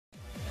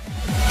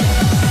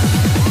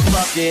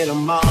get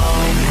them all.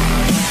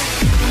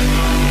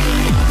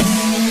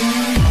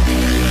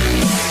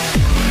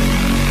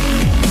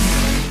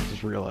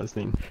 Just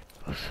realising.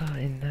 Also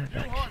in the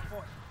back.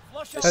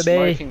 There's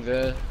smoking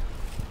there.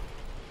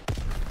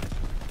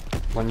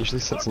 One usually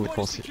sits on the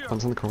crosshair.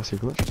 One's on the crosshair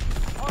glitch.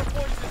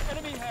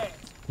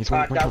 He's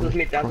one That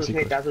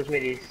was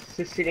mid. He's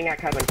just sitting at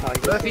cabin car.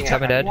 Murphy,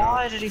 Cabin dead.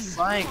 why did he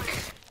flank?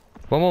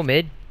 One more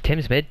mid.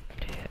 Tim's mid.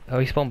 Oh,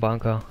 he spawned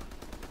bunker.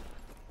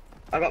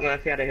 I got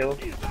Murphy out of hill.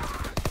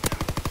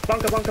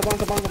 Bunker.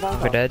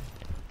 We're dead.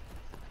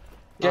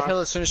 Get hill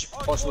as soon as you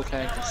possibly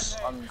can, cause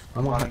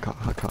I'm hard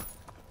running. cut.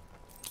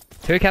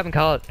 Two cabin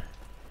cart.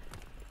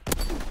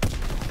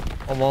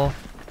 One more.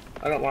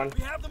 I got one.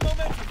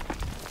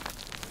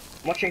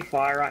 I'm watching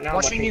fire right now. I'm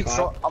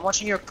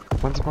watching your.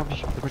 One's above you.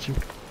 They're watching.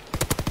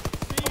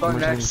 Go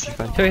next.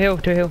 Two hill.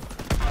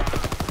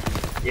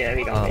 Yeah,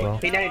 he got me. well.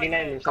 He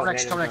naded himself.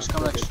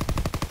 Come next.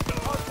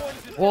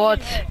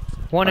 What?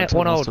 One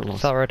Until old. lost.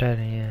 Start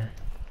rotating, yeah.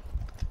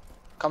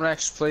 Come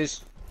next,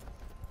 please.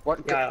 What?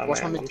 Yeah,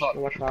 watch my mid top.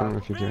 Watch Coming fire.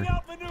 with you, Gary.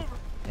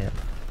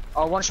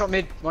 Oh, one shot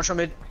mid.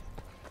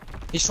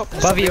 He's top.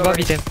 Above you,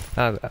 Tim.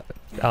 Oh,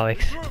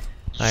 Alex.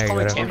 I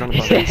got him.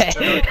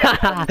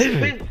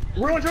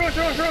 Ruins on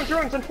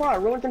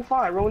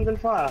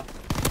fire.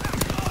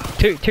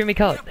 Two me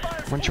cut.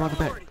 One shot at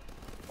the back.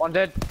 One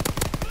dead.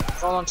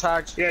 All on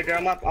tags. Yeah, dude, I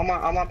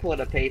might pull it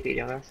a PP, to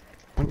be honest.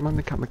 One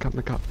the cut. Mid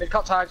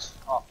cut tags.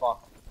 Oh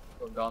fuck.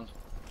 Good guns.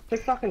 They're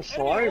fucking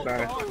slow,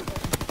 bro.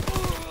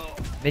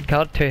 Mid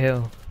cut, two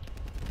hill.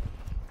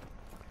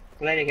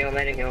 Landing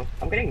hill.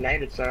 I'm getting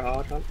naded so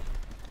hard, huh?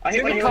 I hit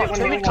Two one mid hill, cut,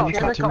 two mid One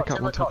cut.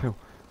 cut, one top hill.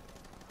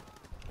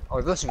 Oh,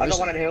 listen. I got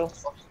one at hill.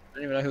 I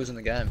don't even know who was in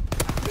the game.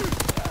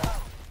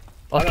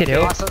 Last kid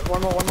hill.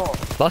 One more.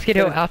 Last kid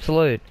hill,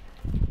 absolute.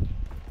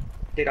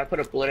 Dude, I put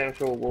a bullet in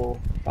through a wall.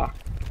 Fuck.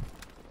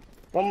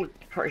 One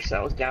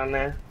pre-cells down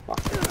there. Fuck.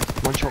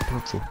 One shot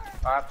proxy.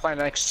 Alright, play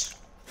next.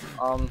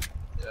 Yeah. I'll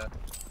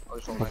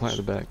play at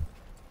the back.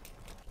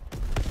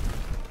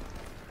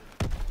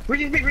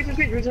 Ridge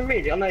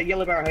mid. On the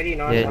yellow barrel hoodie,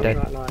 nice. Yeah, dead.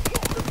 Nice.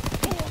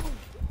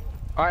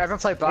 Alright, everyone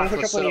play back.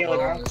 Push up on the yellow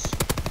barrel.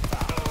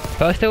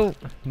 First hill,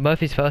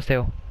 Murphy's first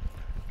hill.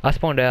 I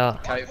spawned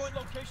out. Cave.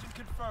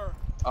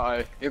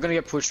 Oh, you're gonna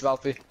get pushed,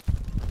 Valpy.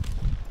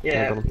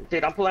 Yeah,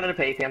 dude, I'm pulling out a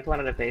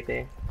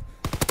PP.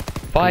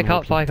 Fire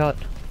cut.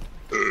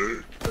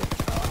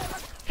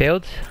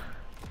 Fields.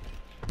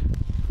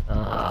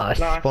 I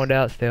Nice. spawned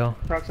out still.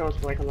 Proxell's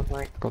flank on the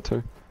flank. Got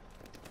two.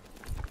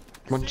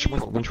 One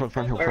shot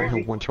front hill, Where is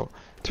he? one shot.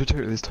 Two,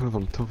 there's two of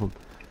them.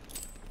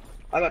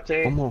 I got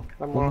two. One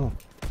more.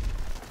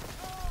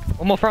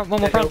 One more front.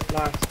 Nice.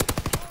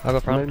 I got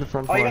In front. the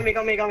front Oh, you fire.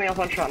 got me. I was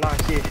one shot.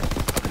 Nice, huge.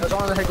 There's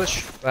one on the head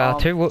glitch. Wow,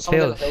 two someone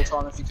fields. get the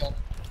hill time if you can.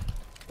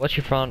 What's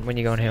your front when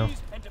you go on hill?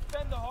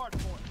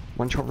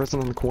 One shot resin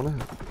on the corner.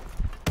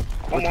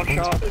 One more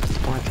shot.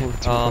 Fire tank.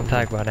 Oh, I'm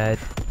tagged by Nade.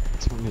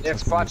 Yeah,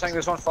 fire tank,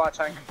 there's one fire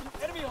tank.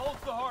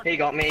 He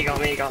got me.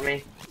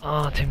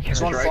 Oh, Tim There's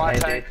Cameron. one fire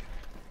tank.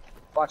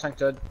 Fire tank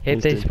dead. Hit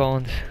He's these dead.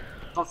 spawns.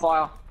 He's on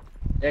fire.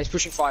 Yeah, he's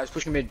pushing fire, he's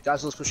pushing mid.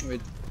 Dazzle's pushing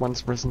mid.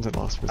 One's resin's at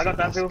last. I got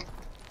Dazzle.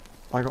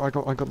 I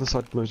got the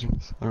side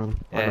illusions. I got them.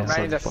 I Yeah. got the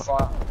Remaining there side for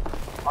fire.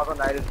 I got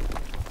naded.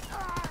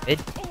 Mid.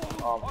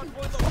 Oh,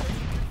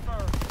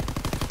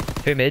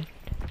 Two mid.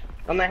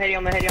 On the heady.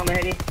 I'm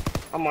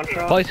one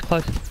shot.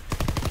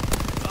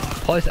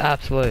 Close,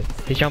 absolute.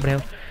 He's jumping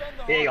hill.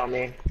 Yeah, he got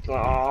me. Oh,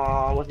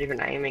 I wasn't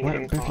even aiming. Wait,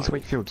 him. Murphy's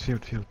wait, field.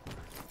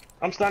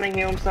 I'm stunning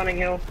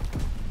hill.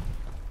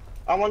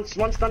 I want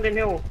one stunned in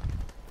hill.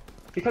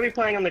 He's probably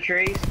playing on the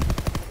trees.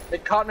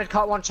 mid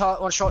cut, one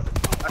shot.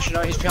 Actually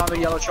no, he's behind the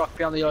yellow truck,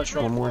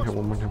 One more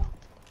hill.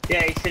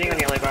 Yeah, he's sitting on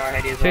yellow barrel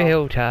heady as Two well.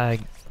 hill tag.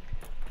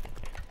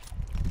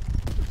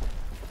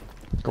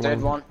 Got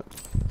Dead one.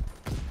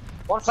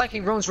 One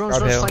flanking, ruins Rob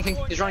hill. flanking.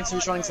 He's running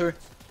through.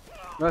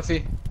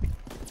 Murphy.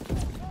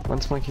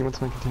 One's flanking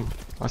team.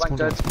 I Flank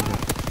spawned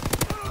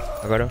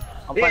out. I got him.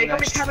 I'm Yeah, he playing got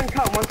me next. cabin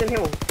cut. One's in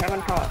hill.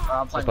 Cabin cut.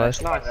 I'm playing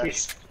Both. next.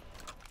 Nice.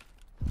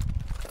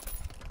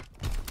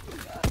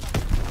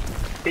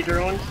 He's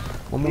ruined.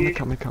 One more mid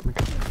cut.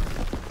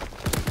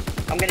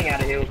 I'm getting out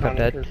of hill. Got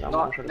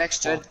dead.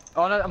 Next dead.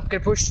 Oh no, I'm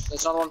getting pushed.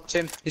 There's another one.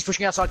 Tim. He's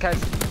pushing outside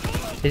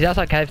cave. He's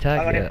outside cave I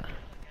got tag. him. Yeah.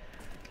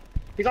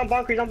 He's on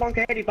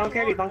bunker heady.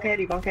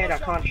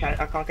 I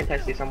can't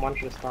contest this. I'm one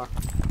shot stuck.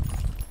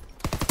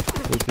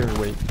 He's very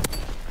weak.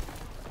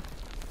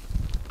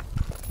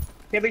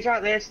 Yeah, but he's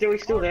right there.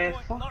 He's still there.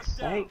 Fuck's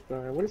sake,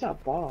 bro. What is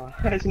that bar?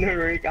 It has no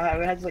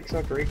recoil. It has like so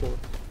much recoil.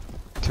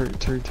 Two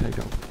take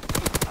up.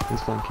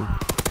 He's flanking.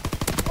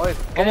 Oh,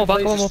 One more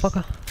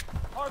fucker.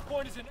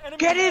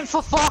 Get in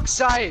for fuck's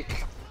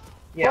sake!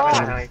 Yeah,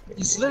 Fuck! I know.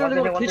 He's literally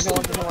got a pistol.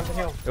 One's in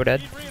hill. You're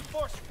dead.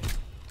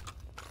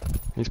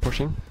 He's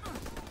pushing.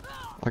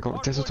 I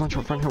got desert one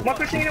shot front hill. One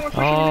pushing in, one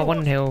pushing Oh, in.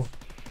 one hill.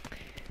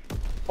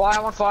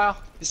 Fire, one fire.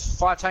 This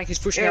fire tank, he's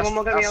pushing Yeah, us. one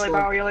more got me yellow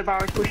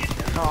barrel, is pushing.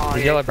 Oh, The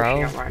yeah, yellow he's pushing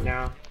barrel. up right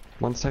now.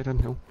 One stayed on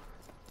hill.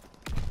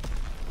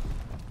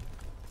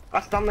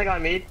 I stunned the guy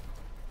mid.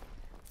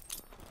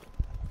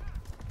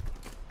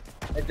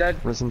 They're dead.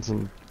 Resins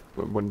and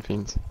wooden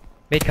fiends.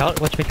 Mid cut,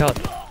 watch mid cut.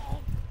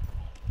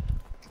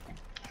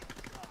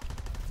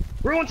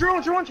 Ruins,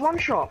 one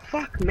shot.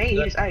 Fuck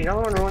me. He's hey,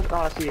 another one ruins. Oh,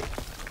 I see it.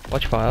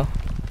 Watch fire.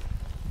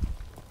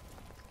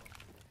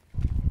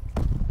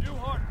 New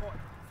hard point.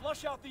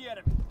 Flush out the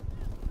enemy.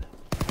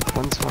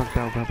 One's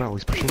flag, bell.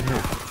 He's pushing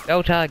hill.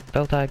 Bell tagged.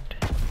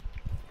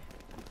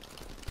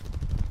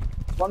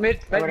 One mid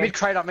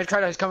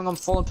crater. He's coming on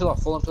fallen pillar.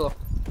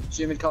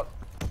 See you mid cut.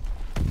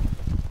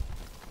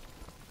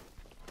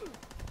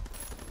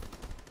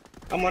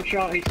 I'm one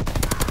shot. I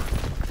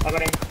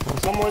got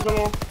him. One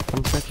more.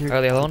 One's back here.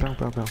 Early alone.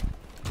 Bell.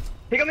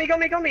 He got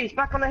me. He's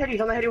back on the head. He's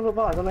on the head of the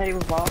bar.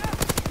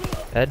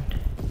 Dead.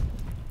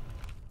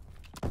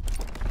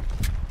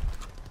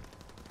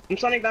 I'm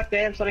standing back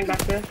there.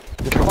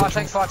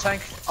 Fire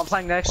tank. I'm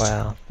playing next.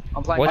 Wow.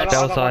 I'm playing Watch next.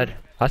 bell side.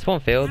 I spawn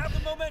field. Grab the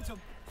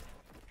momentum.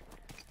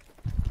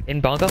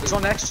 In bunker. There's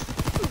one next.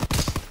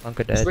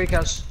 Bunker It's dead. weak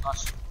as.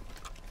 Nice.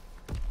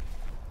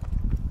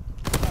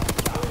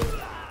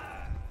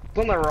 He's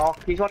on the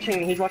rock. He's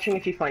watching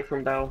if you fight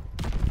from Bell.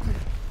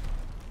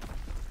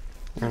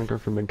 I'm gonna go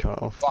for mid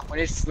cut off. Fuck, we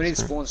need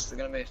spawns. They're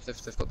gonna be.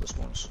 They've got the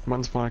spawns.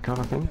 One's flag cut,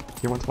 I think.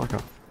 Yeah, one's flag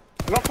cut.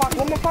 I got fire.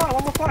 One more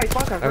fire. He's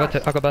bunker. I got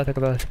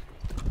both.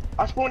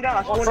 I spawned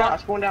out.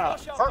 Front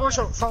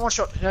one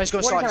shot. No, he's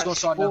going side. He's going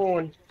side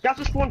now. That's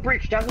a spawn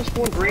bridge. Just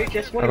spawning bridge.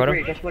 There's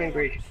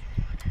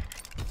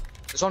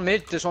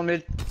one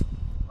mid.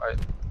 Alright.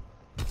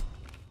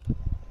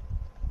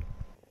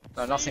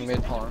 No, nothing mid.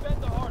 Hold on.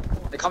 Defend the hard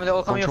point. They're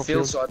all coming on One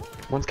field shot side.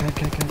 One's cave.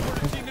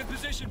 Team in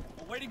position.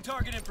 Awaiting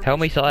target information. Help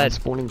me I'm side.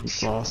 spawning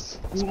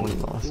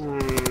last.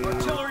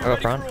 Artillery I got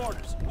ready front. for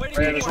orders. Oh,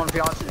 Waiting yeah, there's one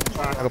behind.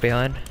 I got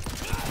behind.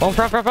 One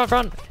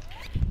front.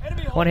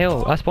 Enemy One hill.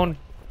 hold. I spawned.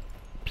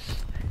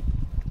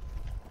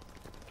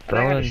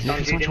 Throwing.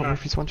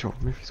 Murphy's one shot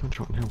on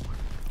hill.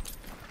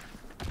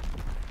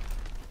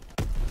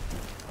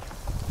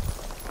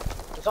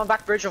 There's one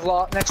back bridge of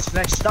law. Next.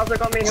 Doubler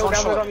got me in hill. One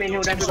shot. Rotate.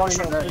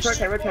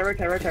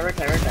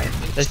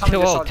 There's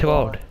Coming too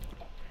old.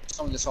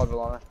 Someone this side of the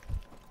line.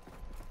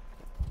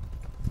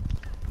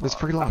 There's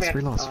three last.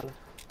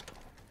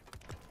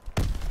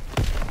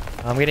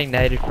 I'm getting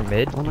naded from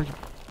mid. Oh no.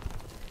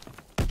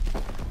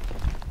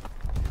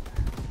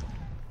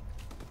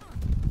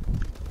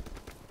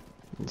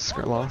 Let's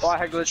go last. Fire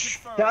head glitch.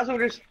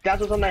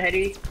 Dazzle's on the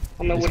heady.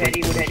 On the wood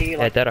heady.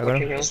 Yeah, dead, I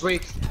got him. He's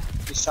weak.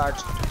 He's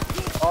tagged.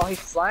 Oh, he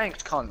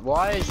flanked, cunt.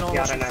 Why is no one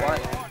Yeah, I watching don't know.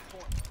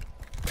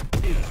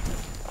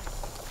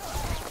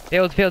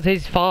 flank? Fields,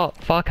 he's far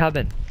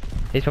cabin.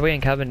 He's probably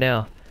in cabin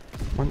now.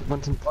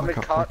 One's in One mid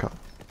flag cut.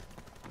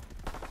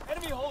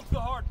 Enemy holds the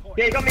hard point.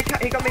 Yeah, he got me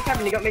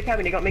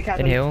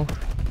cabin. In hill.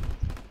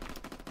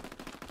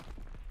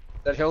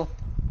 That hill.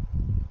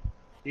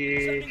 Yeah.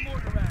 Sending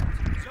mortar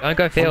rounds. Don't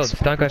go fields. Side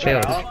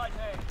hand.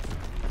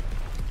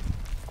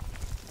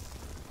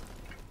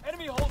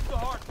 Enemy holds the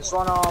hard point. This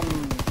one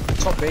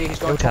top B. He's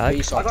going Go top tag. B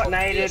I side. got top B,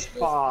 naded. yes.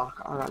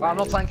 Fuck. I'm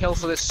not playing hill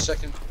for this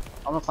second.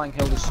 I'm not playing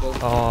hill this hill.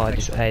 Oh, I Next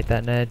just hill. hate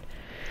that nade.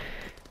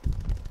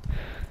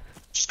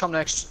 Just come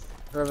next.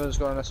 Whoever's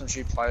got an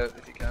SMG, play it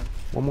if you can.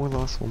 One more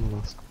last.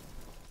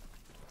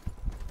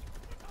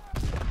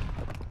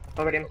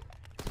 I got him.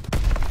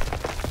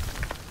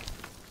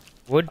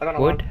 Wood. I got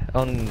one.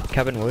 On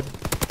cabin wood.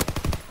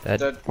 Dead.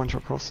 Dead. One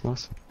shot cross,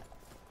 nice.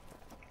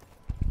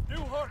 New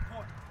hard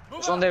point.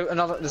 Move There's one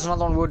out. there. There's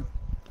another one wood.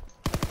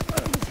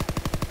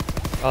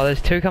 Oh,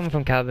 there's two coming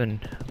from cabin.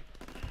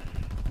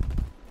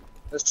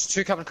 There's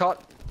two cabin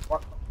cart.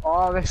 What?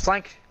 Oh, there's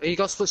flank. He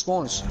got split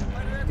spawns.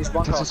 He's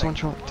one cart.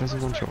 There's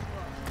one shot.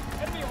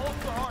 Enemy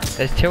holds the hard point.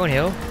 There's two in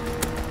hill.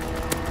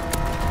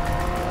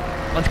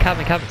 One's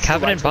cabin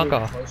and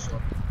bunker.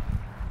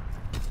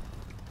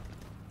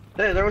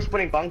 They're all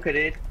spawning bunker,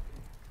 dude.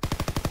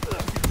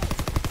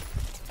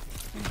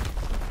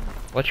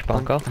 Watch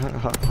bunker.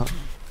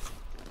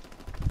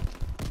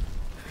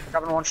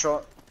 Cabin one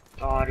shot.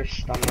 Oh, I just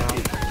stunned now.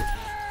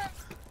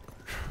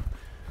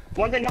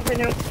 One's in hill.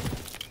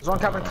 There's one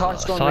cabin cart.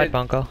 He's going Side mid.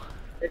 bunker.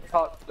 Mid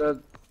cart.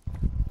 I'm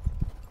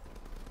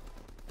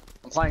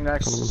playing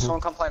next.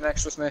 Someone come play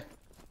next with me.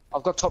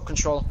 I've got top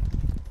control.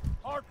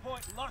 Hard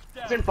point locked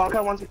One's in down.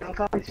 bunker. One's in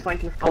bunker. He's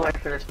flanking full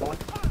extra spawn.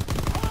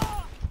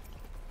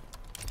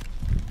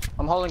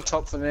 I'm holding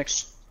top for the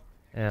next.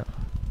 Yeah.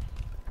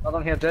 Another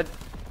one here dead.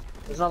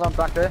 There's another one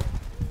back there.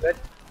 Dead.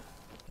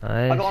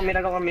 I got one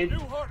Nice. mid. New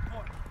hard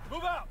point.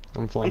 Move out.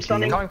 I'm I'm flanking.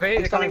 stunning. Coming B, I'm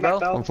they're stunning coming back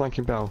Bell. I'm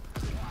flanking Bell.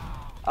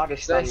 I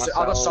just I stunned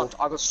myself.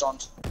 got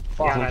stunned. Yeah,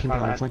 Flanking no,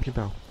 Bell. I'm bad. flanking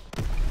Bell.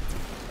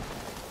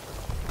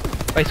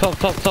 Wait,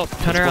 swap.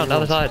 Turn around,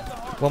 other side.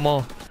 One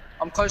more.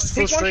 I'm close to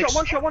full He's streaks.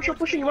 one shot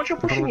pushing you.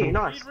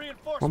 Nice. Need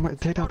reinforcements. One more,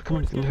 take out, come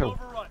on, in the hill.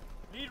 Overrun.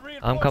 Need I'm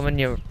reinforcements. coming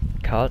your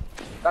cut.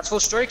 That's full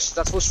streaks.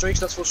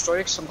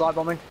 I'm glide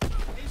bombing.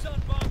 He's on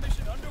bomb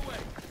mission underway.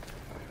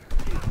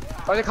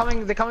 Oh, they're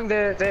coming. They're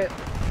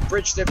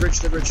bridge.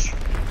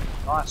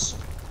 Nice.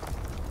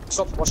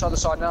 Stop. Watch the other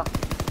side now.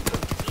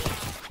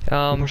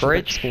 I'm pushing back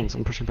Bridge. spawns.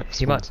 I'm pushing back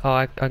You might. spawns. Oh,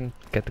 I can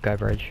get the guy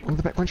bridge. On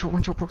the back. One shot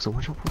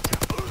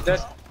Proxel.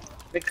 Dead.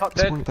 Big cut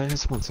dead. They have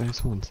spawns.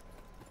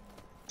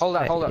 Hold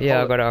that, hold that. Yeah, I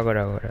hold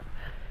got it.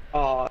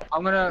 Oh,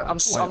 I'm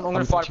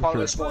gonna fight part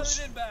of the spawns.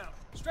 Pilot inbound.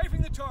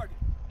 Strafing the target.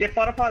 yeah,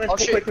 fight apart. Oh,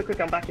 Let's shit. quick,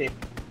 I'm back here.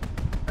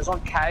 There's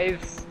one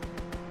cave.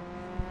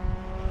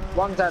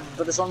 One dead,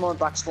 but there's one more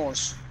back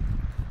spawns.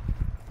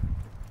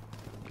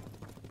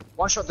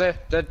 One shot there,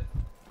 dead.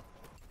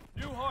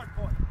 New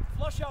hardpoint.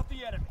 Flush out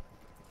the enemy.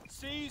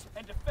 Seize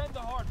and defend the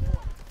hardpoint.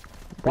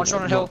 One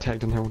shot on hill. Not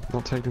tagged in hill.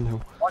 Not tagged in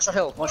hill. One shot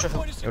hill. One shot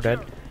hill. Hardpoint is You're secure.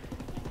 dead.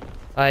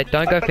 Alright,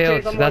 don't go I've got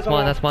fields. two, That's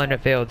someone. mine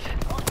at fields.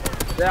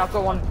 Yeah, I've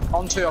got one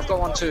on two. I've got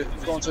one two.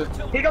 I've got one two.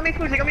 He got me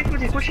fools,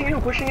 he's pushing in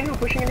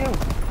hill.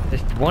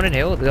 There's one in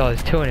hill? Oh,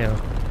 there's two in hill.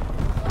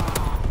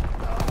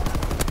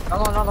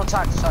 No,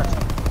 tagged.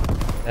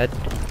 Dead.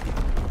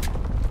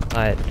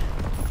 Alright.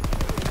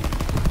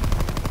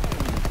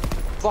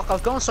 Fuck,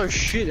 I've gone so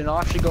shit and I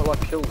actually got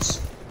like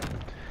kills.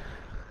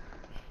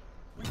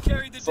 We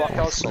carried the Fuck, day.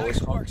 I was so Nice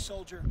strong. work,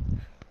 soldier.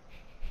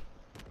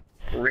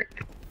 Rip.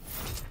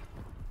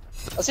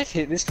 As if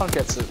this cunt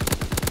gets it.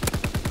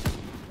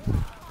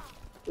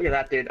 Look at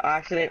that, dude. I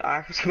actually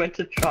went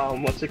to try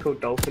what's it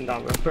called, dolphin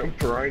dive. I put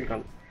prone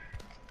gun.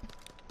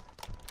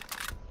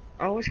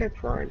 I always go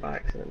prone by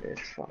accident, dude.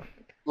 Fuck.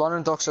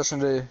 London Docks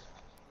S&D.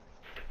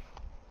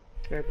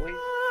 Go, boys.